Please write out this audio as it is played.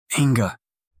Inga.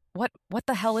 What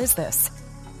the hell is this?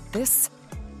 This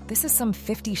is some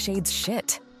 50 Shades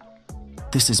shit.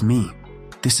 This is me.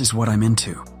 This is what I'm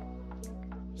into.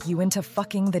 You into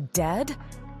fucking the dead?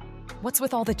 What's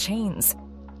with all the chains?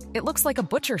 It looks like a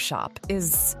butcher shop.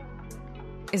 Is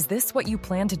this what you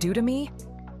plan to do to me?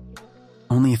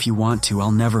 Only if you want to.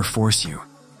 I'll never force you.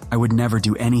 I would never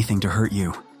do anything to hurt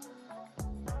you.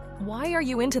 Why are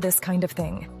you into this kind of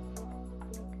thing?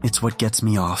 It's what gets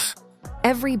me off.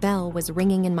 Every bell was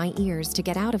ringing in my ears to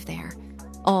get out of there.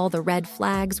 All the red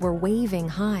flags were waving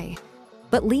high.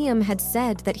 But Liam had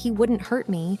said that he wouldn't hurt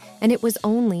me, and it was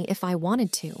only if I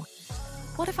wanted to.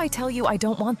 What if I tell you I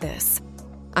don't want this?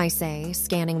 I say,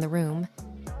 scanning the room.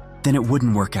 Then it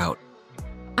wouldn't work out.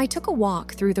 I took a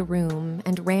walk through the room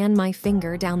and ran my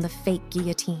finger down the fake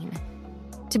guillotine.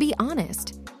 To be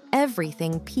honest,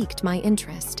 everything piqued my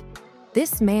interest.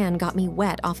 This man got me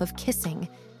wet off of kissing,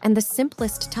 and the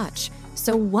simplest touch,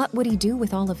 so what would he do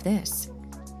with all of this?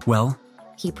 Well?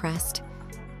 He pressed.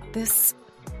 This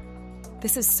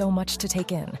is so much to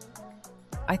take in.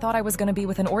 I thought I was going to be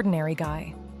with an ordinary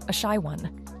guy, a shy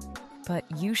one. But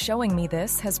you showing me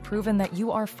this has proven that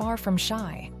you are far from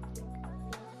shy.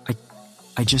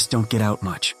 I just don't get out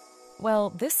much.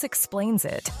 Well, this explains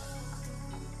it.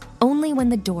 Only when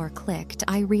the door clicked,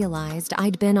 I realized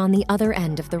I'd been on the other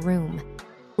end of the room.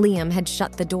 Liam had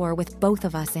shut the door with both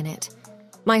of us in it.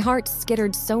 My heart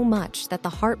skittered so much that the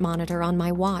heart monitor on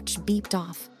my watch beeped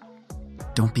off.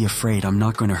 Don't be afraid, I'm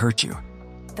not going to hurt you.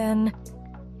 Then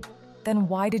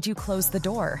why did you close the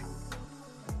door?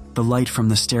 The light from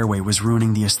the stairway was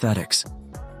ruining the aesthetics.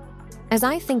 As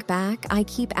I think back, I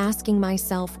keep asking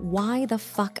myself why the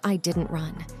fuck I didn't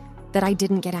run, that I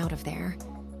didn't get out of there.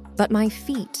 But my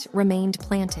feet remained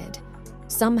planted.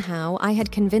 Somehow, I had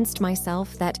convinced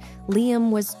myself that Liam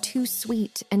was too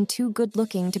sweet and too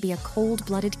good-looking to be a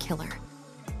cold-blooded killer.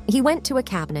 He went to a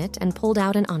cabinet and pulled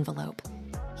out an envelope.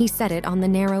 He set it on the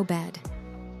narrow bed.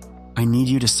 I need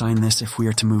you to sign this if we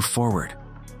are to move forward.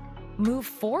 Move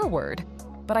forward?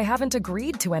 But I haven't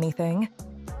agreed to anything.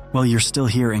 Well, you're still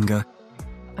here, Inga.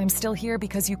 I'm still here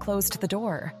because you closed the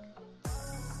door.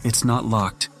 It's not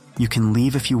locked. You can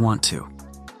leave if you want to.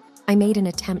 I made an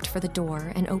attempt for the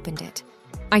door and opened it.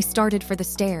 I started for the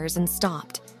stairs and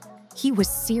stopped. He was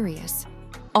serious.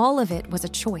 All of it was a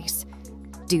choice.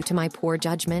 Due to my poor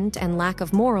judgment and lack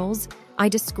of morals, I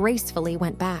disgracefully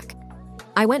went back.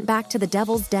 I went back to the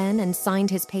Devil's Den and signed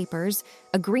his papers,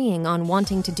 agreeing on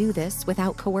wanting to do this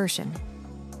without coercion.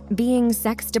 Being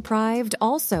sex-deprived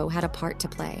also had a part to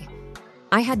play.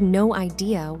 I had no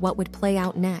idea what would play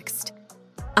out next.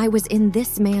 I was in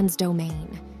this man's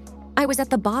domain. I was at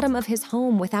the bottom of his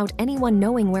home without anyone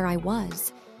knowing where I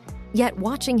was. Yet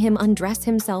watching him undress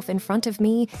himself in front of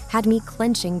me had me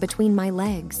clenching between my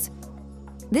legs.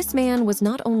 This man was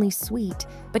not only sweet,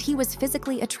 but he was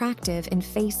physically attractive in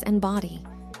face and body.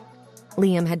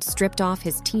 Liam had stripped off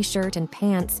his t-shirt and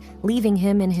pants, leaving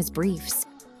him in his briefs.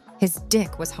 His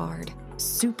dick was hard,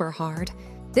 super hard.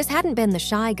 This hadn't been the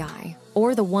shy guy,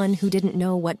 or the one who didn't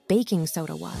know what baking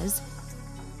soda was.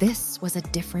 This was a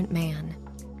different man.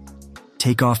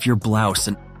 Take off your blouse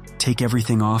and take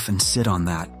everything off and sit on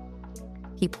that.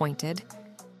 He pointed.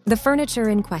 The furniture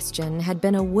in question had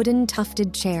been a wooden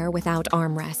tufted chair without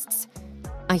armrests.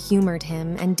 I humored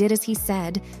him and did as he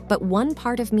said, but one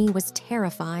part of me was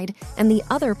terrified and the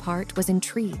other part was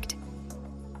intrigued.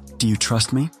 Do you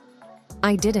trust me?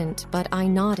 I didn't, but I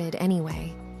nodded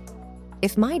anyway.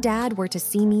 If my dad were to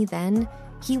see me then,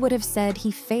 he would have said he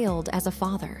failed as a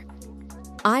father.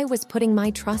 I was putting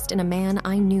my trust in a man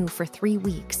I knew for 3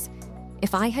 weeks.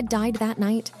 If I had died that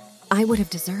night, I would have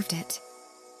deserved it.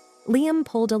 Liam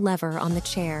pulled a lever on the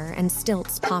chair and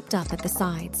stilts popped up at the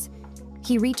sides.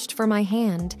 He reached for my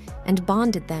hand and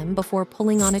bonded them before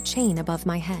pulling on a chain above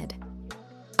my head.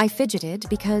 I fidgeted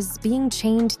because being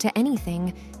chained to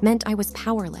anything meant I was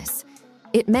powerless.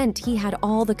 It meant he had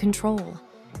all the control.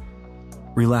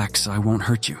 Relax, I won't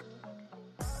hurt you.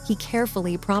 He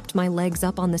carefully propped my legs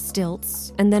up on the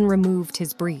stilts and then removed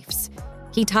his briefs.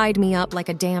 He tied me up like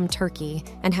a damn turkey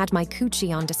and had my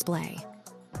coochie on display.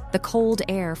 The cold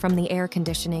air from the air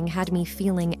conditioning had me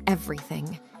feeling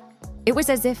everything. It was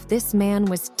as if this man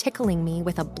was tickling me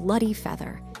with a bloody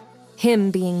feather.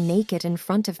 Him being naked in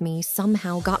front of me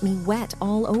somehow got me wet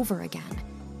all over again.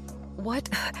 What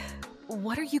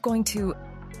are you going to...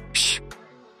 Shh.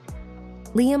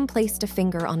 Liam placed a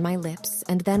finger on my lips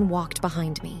and then walked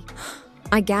behind me.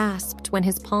 I gasped when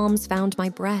his palms found my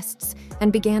breasts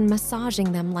and began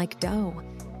massaging them like dough.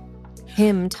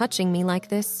 Him touching me like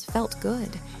this felt good.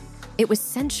 It was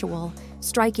sensual,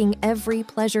 striking every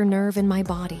pleasure nerve in my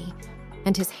body.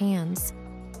 And his hands,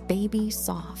 baby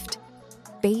soft,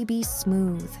 baby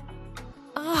smooth.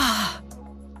 Ah!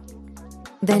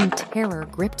 Then terror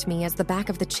gripped me as the back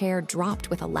of the chair dropped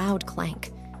with a loud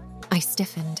clank. I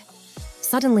stiffened.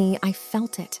 Suddenly, I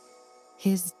felt it.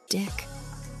 His dick.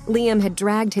 Liam had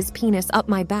dragged his penis up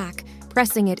my back,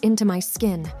 pressing it into my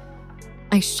skin.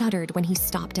 I shuddered when he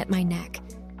stopped at my neck.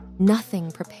 Nothing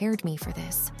prepared me for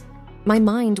this. My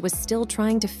mind was still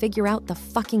trying to figure out the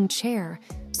fucking chair,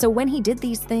 so when he did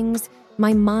these things,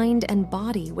 my mind and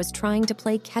body was trying to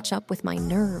play catch-up with my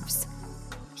nerves.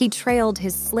 He trailed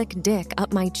his slick dick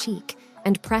up my cheek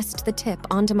and pressed the tip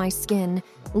onto my skin,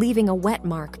 leaving a wet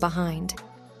mark behind.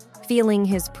 Feeling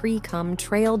his pre-cum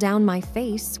trail down my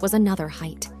face was another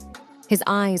height. His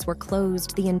eyes were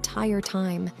closed the entire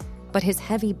time, but his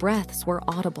heavy breaths were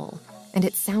audible, and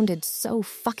it sounded so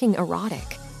fucking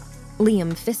erotic.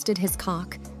 Liam fisted his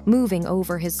cock, moving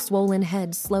over his swollen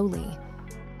head slowly.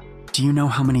 Do you know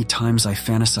how many times I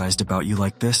fantasized about you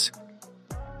like this?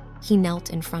 He knelt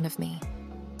in front of me.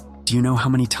 Do you know how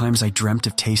many times I dreamt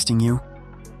of tasting you?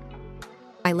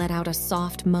 I let out a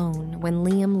soft moan when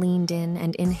Liam leaned in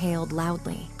and inhaled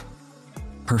loudly.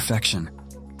 Perfection.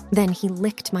 Then he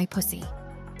licked my pussy.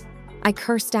 I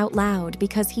cursed out loud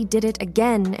because he did it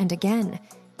again and again.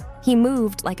 He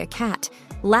moved like a cat,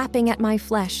 lapping at my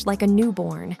flesh like a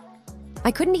newborn.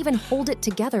 I couldn't even hold it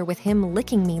together with him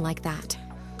licking me like that.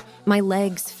 My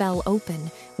legs fell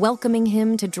open, welcoming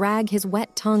him to drag his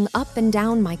wet tongue up and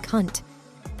down my cunt.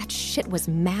 That shit was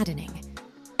maddening.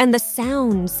 And the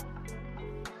sounds!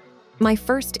 My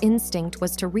first instinct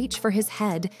was to reach for his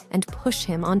head and push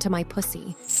him onto my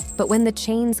pussy, but when the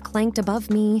chains clanked above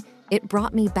me, it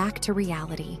brought me back to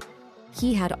reality.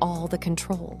 He had all the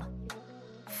control.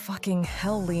 Fucking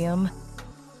hell, Liam.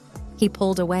 He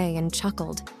pulled away and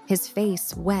chuckled, his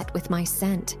face wet with my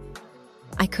scent.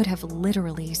 I could have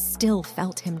literally still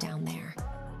felt him down there,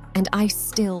 and I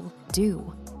still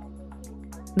do.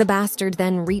 The bastard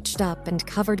then reached up and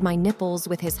covered my nipples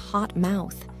with his hot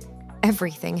mouth.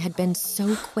 Everything had been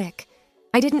so quick,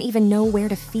 I didn't even know where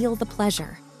to feel the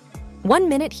pleasure. 1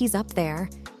 minute he's up there,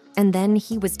 and then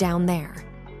he was down there.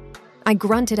 I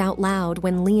grunted out loud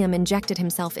when Liam injected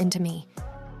himself into me.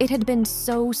 It had been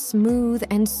so smooth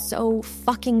and so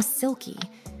fucking silky.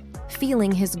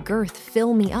 Feeling his girth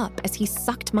fill me up as he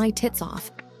sucked my tits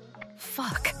off.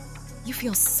 Fuck, you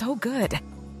feel so good.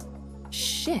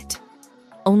 Shit.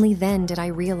 Only then did I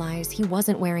realize he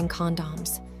wasn't wearing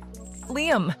condoms.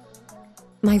 Liam!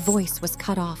 My voice was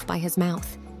cut off by his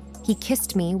mouth. He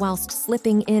kissed me whilst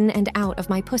slipping in and out of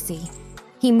my pussy.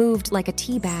 He moved like a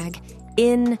teabag.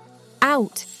 In,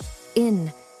 out,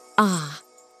 in, ah,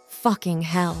 fucking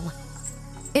hell.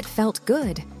 It felt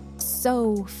good.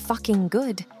 So fucking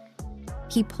good.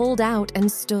 He pulled out and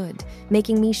stood,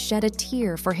 making me shed a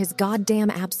tear for his goddamn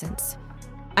absence.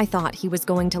 I thought he was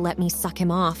going to let me suck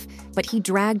him off, but he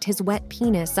dragged his wet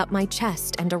penis up my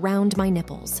chest and around my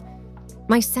nipples.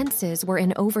 My senses were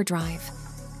in overdrive.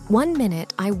 1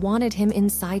 minute, I wanted him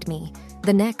inside me.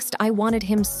 The next, I wanted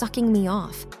him sucking me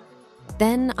off.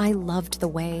 Then I loved the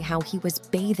way how he was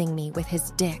bathing me with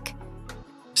his dick.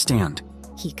 Stand,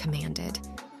 he commanded.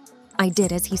 I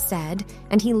did as he said,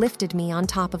 and he lifted me on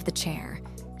top of the chair.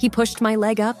 He pushed my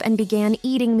leg up and began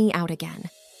eating me out again.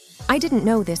 I didn't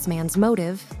know this man's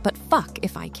motive, but fuck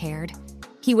if I cared.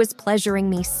 He was pleasuring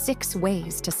me 6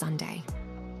 ways to Sunday.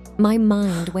 My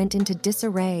mind went into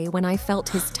disarray when I felt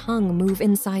his tongue move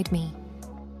inside me.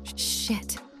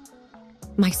 Shit.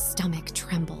 My stomach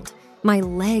trembled. My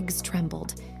legs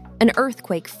trembled. An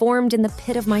earthquake formed in the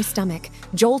pit of my stomach,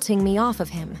 jolting me off of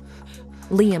him.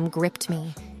 Liam gripped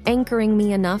me, anchoring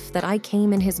me enough that I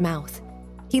came in his mouth.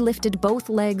 He lifted both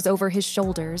legs over his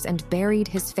shoulders and buried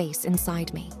his face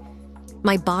inside me.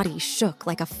 My body shook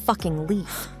like a fucking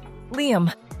leaf.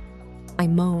 Liam! I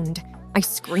moaned. I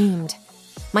screamed.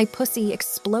 My pussy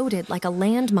exploded like a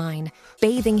landmine,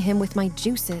 bathing him with my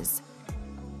juices.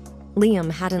 Liam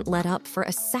hadn't let up for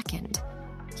a second.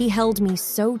 He held me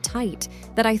so tight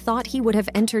that I thought he would have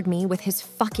entered me with his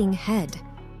fucking head.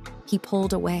 He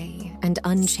pulled away and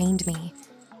unchained me.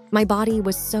 My body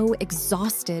was so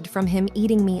exhausted from him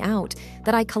eating me out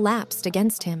that I collapsed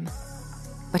against him.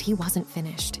 But he wasn't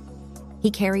finished. He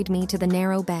carried me to the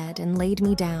narrow bed and laid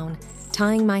me down,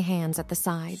 tying my hands at the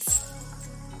sides.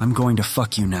 I'm going to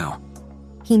fuck you now.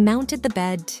 He mounted the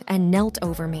bed and knelt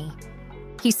over me.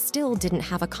 He still didn't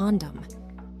have a condom.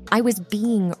 I was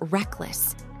being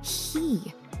reckless.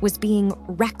 He was being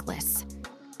reckless.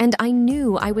 And I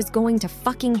knew I was going to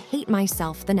fucking hate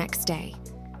myself the next day.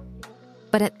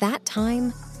 But at that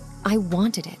time, I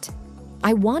wanted it.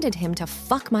 I wanted him to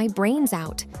fuck my brains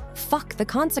out, fuck the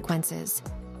consequences.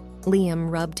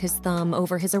 Liam rubbed his thumb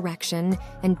over his erection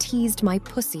and teased my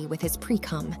pussy with his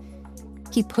pre-cum.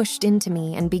 He pushed into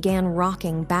me and began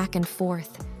rocking back and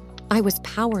forth. I was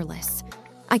powerless.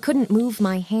 I couldn't move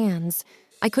my hands.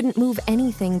 I couldn't move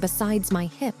anything besides my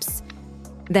hips.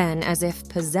 Then, as if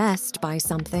possessed by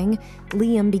something,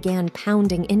 Liam began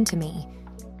pounding into me.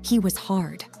 He was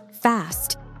hard,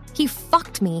 fast. He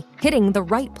fucked me, hitting the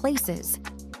right places.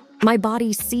 My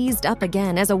body seized up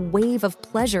again as a wave of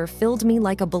pleasure filled me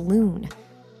like a balloon.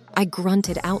 I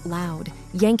grunted out loud,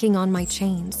 yanking on my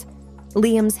chains.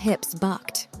 Liam's hips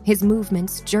bucked, his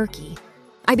movements jerky.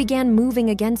 I began moving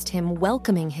against him,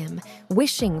 welcoming him,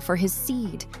 wishing for his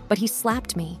seed, but he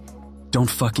slapped me. Don't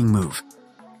fucking move.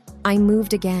 I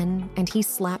moved again, and he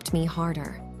slapped me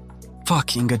harder.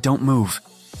 Fuck, Inga, don't move.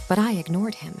 But I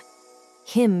ignored him.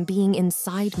 Him being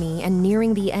inside me and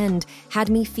nearing the end had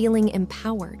me feeling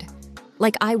empowered,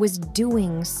 like I was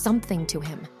doing something to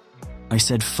him. I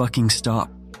said fucking stop.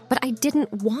 But I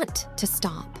didn't want to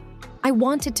stop. I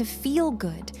wanted to feel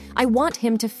good. I want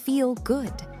him to feel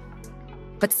good.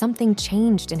 But something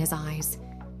changed in his eyes.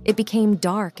 It became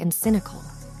dark and cynical.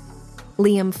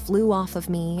 Liam flew off of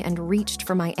me and reached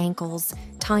for my ankles,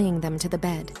 tying them to the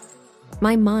bed.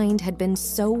 My mind had been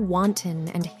so wanton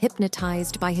and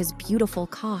hypnotized by his beautiful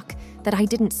cock that I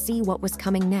didn't see what was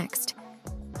coming next.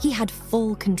 He had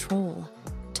full control,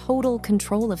 total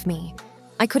control of me.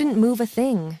 I couldn't move a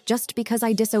thing just because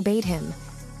I disobeyed him.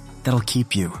 That'll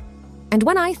keep you. And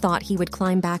when I thought he would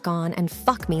climb back on and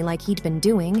fuck me like he'd been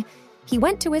doing, he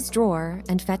went to his drawer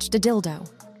and fetched a dildo.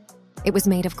 It was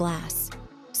made of glass,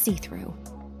 see-through.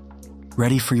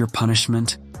 Ready for your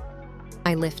punishment?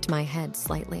 I lift my head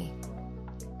slightly.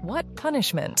 What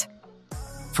punishment?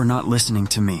 For not listening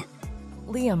to me.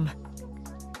 Liam.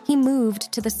 He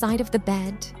moved to the side of the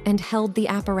bed and held the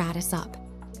apparatus up.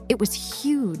 It was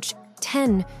huge,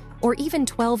 10 or even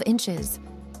 12 inches.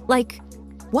 Like,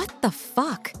 what the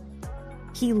fuck?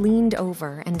 He leaned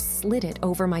over and slid it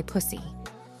over my pussy.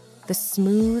 The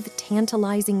smooth,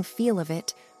 tantalizing feel of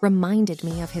it reminded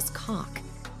me of his cock.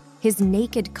 His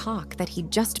naked cock that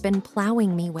he'd just been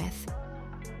plowing me with.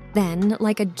 Then,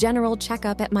 like a general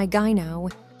checkup at my gyno,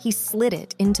 he slid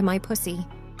it into my pussy.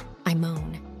 I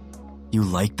moan. You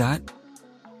like that?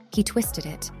 He twisted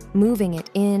it, moving it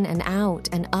in and out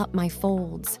and up my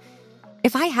folds.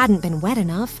 If I hadn't been wet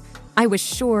enough, I was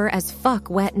sure as fuck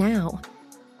wet now.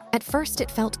 At first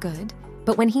it felt good,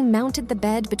 but when he mounted the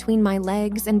bed between my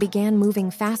legs and began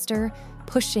moving faster,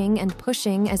 pushing and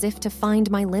pushing as if to find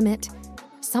my limit,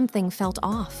 something felt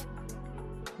off.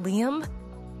 Liam?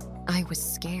 I was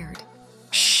scared.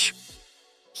 Shh.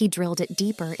 He drilled it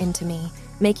deeper into me,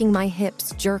 making my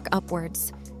hips jerk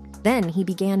upwards. Then he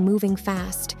began moving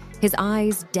fast, his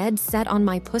eyes dead set on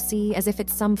my pussy as if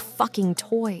it's some fucking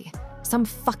toy, some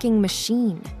fucking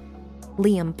machine.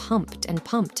 Liam pumped and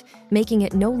pumped, making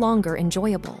it no longer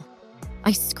enjoyable.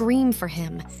 I scream for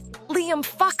him. Liam,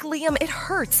 fuck, Liam, it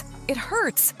hurts. It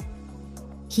hurts.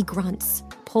 He grunts,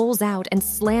 pulls out, and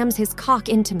slams his cock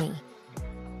into me.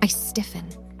 I stiffen.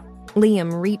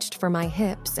 Liam reached for my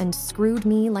hips and screwed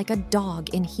me like a dog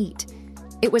in heat.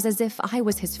 It was as if I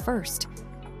was his first,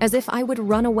 as if I would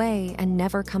run away and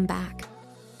never come back.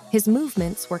 His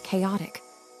movements were chaotic,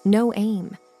 no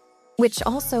aim, which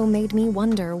also made me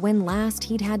wonder when last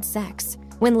he'd had sex,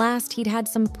 when last he'd had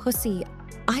some pussy.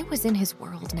 I was in his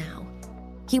world now.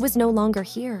 He was no longer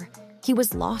here. He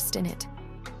was lost in it.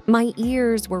 My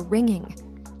ears were ringing.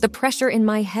 The pressure in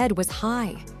my head was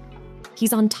high.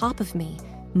 He's on top of me,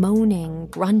 moaning,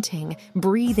 grunting,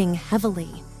 breathing heavily.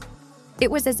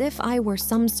 It was as if I were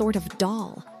some sort of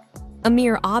doll, a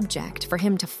mere object for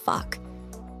him to fuck.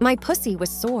 My pussy was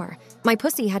sore. My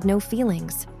pussy had no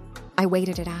feelings. I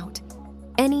waited it out.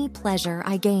 Any pleasure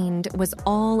I gained was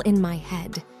all in my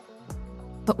head.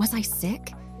 But was I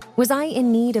sick? Was I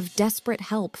in need of desperate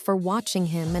help for watching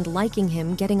him and liking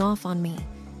him getting off on me?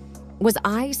 Was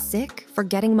I sick for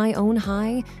getting my own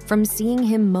high from seeing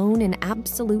him moan in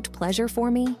absolute pleasure for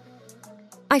me?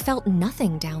 I felt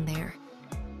nothing down there,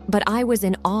 but I was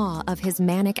in awe of his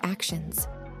manic actions.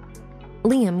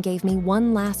 Liam gave me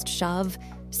one last shove,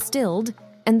 stilled,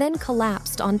 and then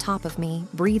collapsed on top of me,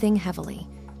 breathing heavily.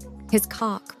 His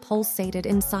cock pulsated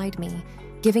inside me,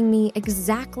 giving me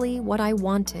exactly what I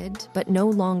wanted but no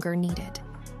longer needed.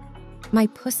 My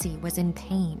pussy was in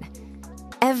pain.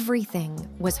 Everything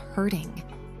was hurting.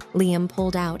 Liam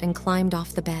pulled out and climbed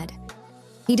off the bed.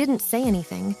 He didn't say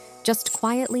anything, just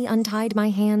quietly untied my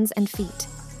hands and feet.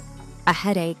 A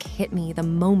headache hit me the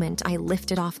moment I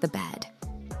lifted off the bed.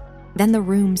 Then the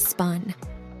room spun.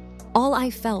 All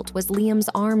I felt was Liam's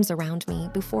arms around me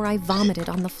before I vomited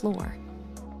on the floor.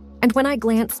 And when I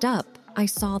glanced up, I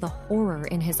saw the horror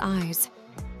in his eyes.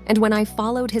 And when I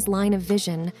followed his line of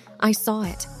vision, I saw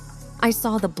it. I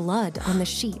saw the blood on the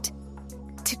sheet.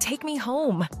 To take me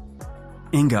home.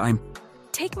 Inga,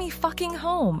 Take me fucking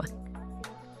home.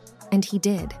 And he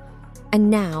did. And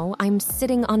now I'm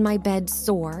sitting on my bed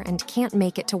sore and can't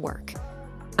make it to work.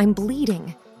 I'm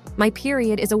bleeding. My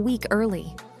period is a week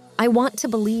early. I want to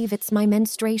believe it's my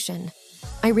menstruation.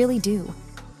 I really do.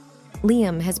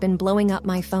 Liam has been blowing up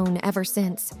my phone ever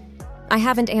since. I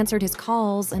haven't answered his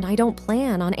calls, and I don't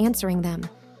plan on answering them.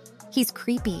 He's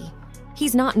creepy.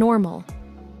 He's not normal.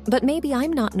 But maybe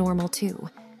I'm not normal too.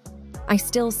 I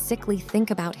still sickly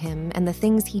think about him and the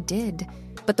things he did,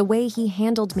 but the way he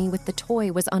handled me with the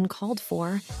toy was uncalled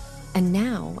for, and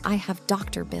now I have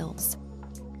doctor bills.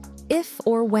 If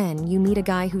or when you meet a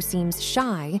guy who seems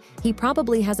shy, he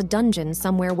probably has a dungeon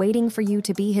somewhere waiting for you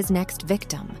to be his next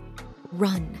victim.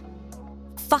 Run.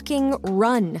 Fucking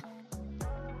run.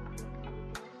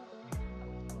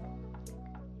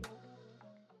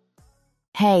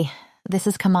 Hey, this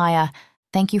is Kamaya.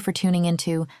 Thank you for tuning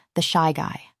into The Shy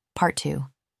Guy, Part 2.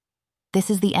 This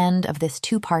is the end of this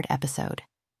 2-part episode.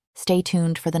 Stay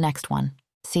tuned for the next one.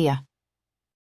 See ya.